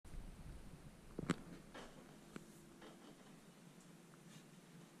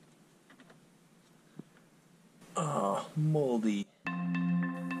moldy.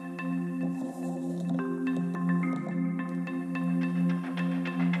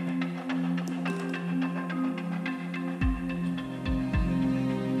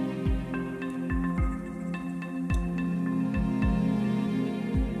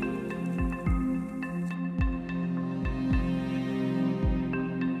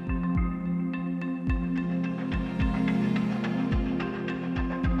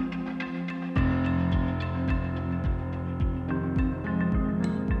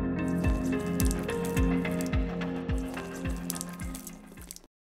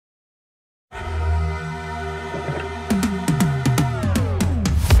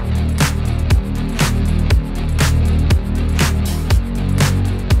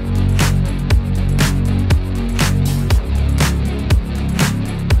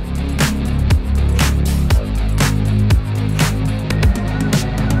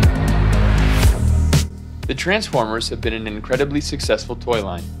 The Transformers have been an incredibly successful toy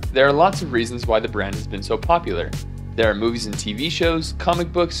line. There are lots of reasons why the brand has been so popular. There are movies and TV shows,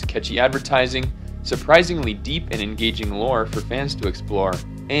 comic books, catchy advertising, surprisingly deep and engaging lore for fans to explore,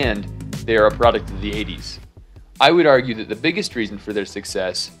 and they are a product of the 80s. I would argue that the biggest reason for their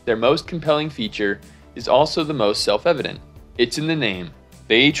success, their most compelling feature, is also the most self-evident. It's in the name.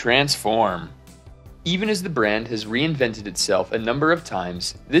 They transform. Even as the brand has reinvented itself a number of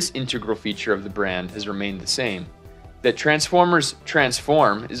times, this integral feature of the brand has remained the same. That Transformers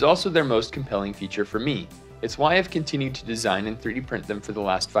transform is also their most compelling feature for me. It's why I've continued to design and 3D print them for the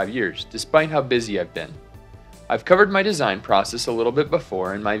last 5 years, despite how busy I've been. I've covered my design process a little bit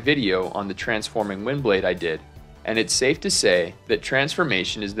before in my video on the transforming Windblade I did, and it's safe to say that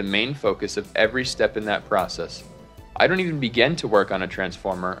transformation is the main focus of every step in that process. I don't even begin to work on a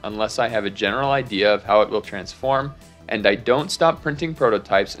transformer unless I have a general idea of how it will transform, and I don't stop printing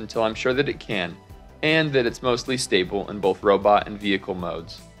prototypes until I'm sure that it can, and that it's mostly stable in both robot and vehicle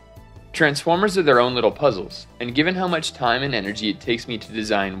modes. Transformers are their own little puzzles, and given how much time and energy it takes me to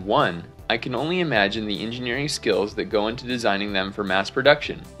design one, I can only imagine the engineering skills that go into designing them for mass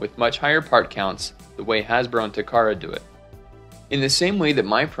production, with much higher part counts, the way Hasbro and Takara do it. In the same way that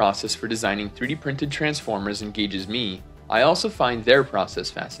my process for designing 3D printed Transformers engages me, I also find their process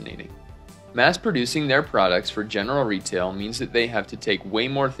fascinating. Mass producing their products for general retail means that they have to take way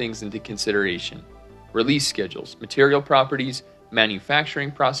more things into consideration. Release schedules, material properties,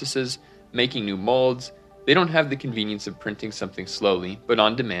 manufacturing processes, making new molds. They don't have the convenience of printing something slowly, but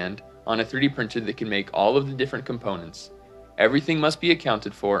on demand, on a 3D printer that can make all of the different components. Everything must be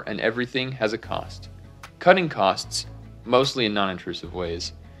accounted for, and everything has a cost. Cutting costs, mostly in non-intrusive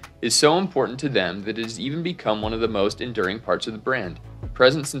ways, is so important to them that it has even become one of the most enduring parts of the brand,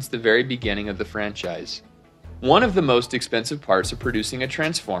 present since the very beginning of the franchise. One of the most expensive parts of producing a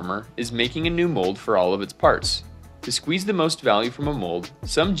Transformer is making a new mold for all of its parts. To squeeze the most value from a mold,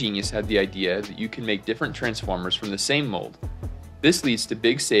 some genius had the idea that you can make different Transformers from the same mold. This leads to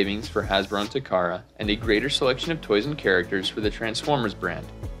big savings for Hasbro and Takara and a greater selection of toys and characters for the Transformers brand.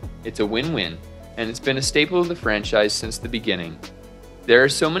 It's a win-win, and it's been a staple of the franchise since the beginning. There are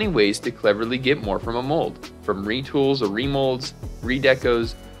so many ways to cleverly get more from a mold, from retools or remolds,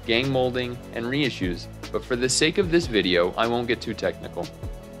 redecos, gang molding, and reissues, but for the sake of this video, I won't get too technical.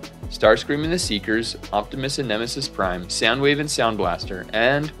 Starscream and the Seekers, Optimus and Nemesis Prime, Soundwave and Sound Blaster,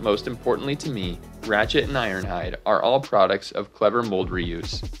 and, most importantly to me, Ratchet and Ironhide are all products of clever mold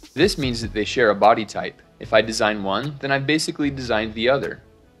reuse. This means that they share a body type. If I design one, then I've basically designed the other.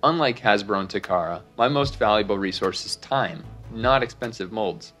 Unlike Hasbro and Takara, my most valuable resource is time, not expensive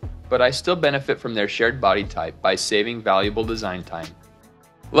molds, but I still benefit from their shared body type by saving valuable design time.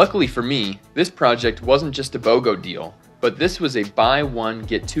 Luckily for me, this project wasn't just a BOGO deal, but this was a buy one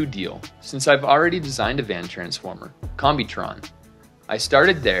get two deal, since I've already designed a van transformer, Combitron. I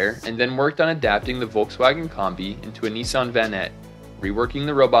started there and then worked on adapting the Volkswagen Combi into a Nissan Vanette, reworking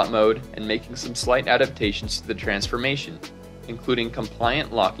the robot mode and making some slight adaptations to the transformation, including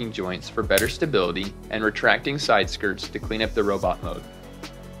compliant locking joints for better stability and retracting side skirts to clean up the robot mode.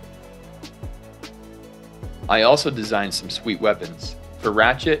 I also designed some sweet weapons. For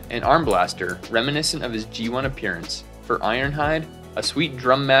Ratchet, an arm blaster reminiscent of his G1 appearance. For Ironhide, a sweet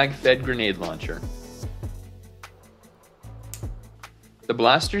drum mag fed grenade launcher. The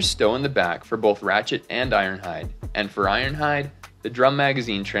blasters stow in the back for both Ratchet and Ironhide, and for Ironhide, the drum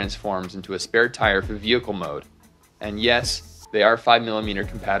magazine transforms into a spare tire for vehicle mode. And yes, they are 5mm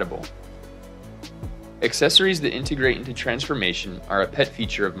compatible. Accessories that integrate into transformation are a pet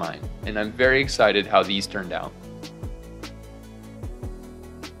feature of mine, and I'm very excited how these turned out.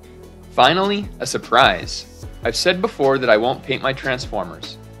 Finally, a surprise! I've said before that I won't paint my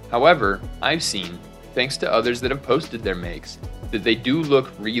Transformers. However, I've seen, thanks to others that have posted their makes, that they do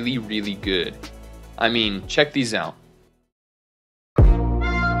look really, really good. I mean, check these out.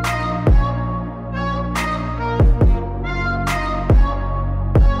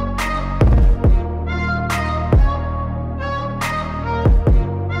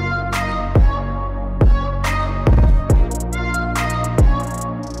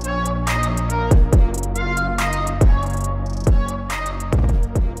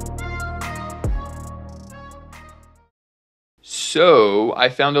 So, I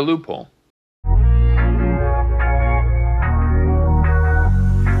found a loophole.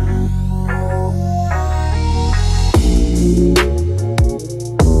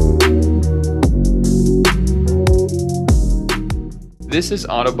 This is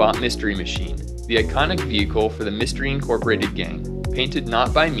Autobot Mystery Machine, the iconic vehicle for the Mystery Incorporated gang, painted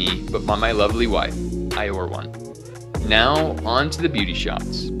not by me, but by my lovely wife, Ior1. Now, on to the beauty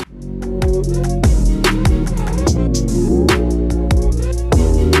shots.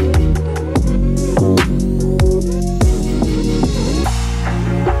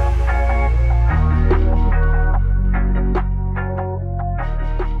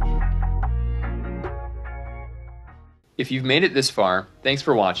 If you've made it this far, thanks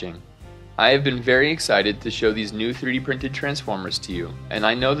for watching. I have been very excited to show these new 3D printed Transformers to you, and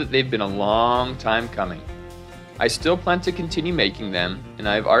I know that they've been a long time coming. I still plan to continue making them, and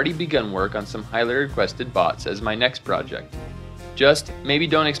I have already begun work on some highly requested bots as my next project. Just maybe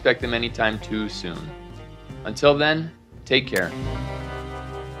don't expect them anytime too soon. Until then, take care.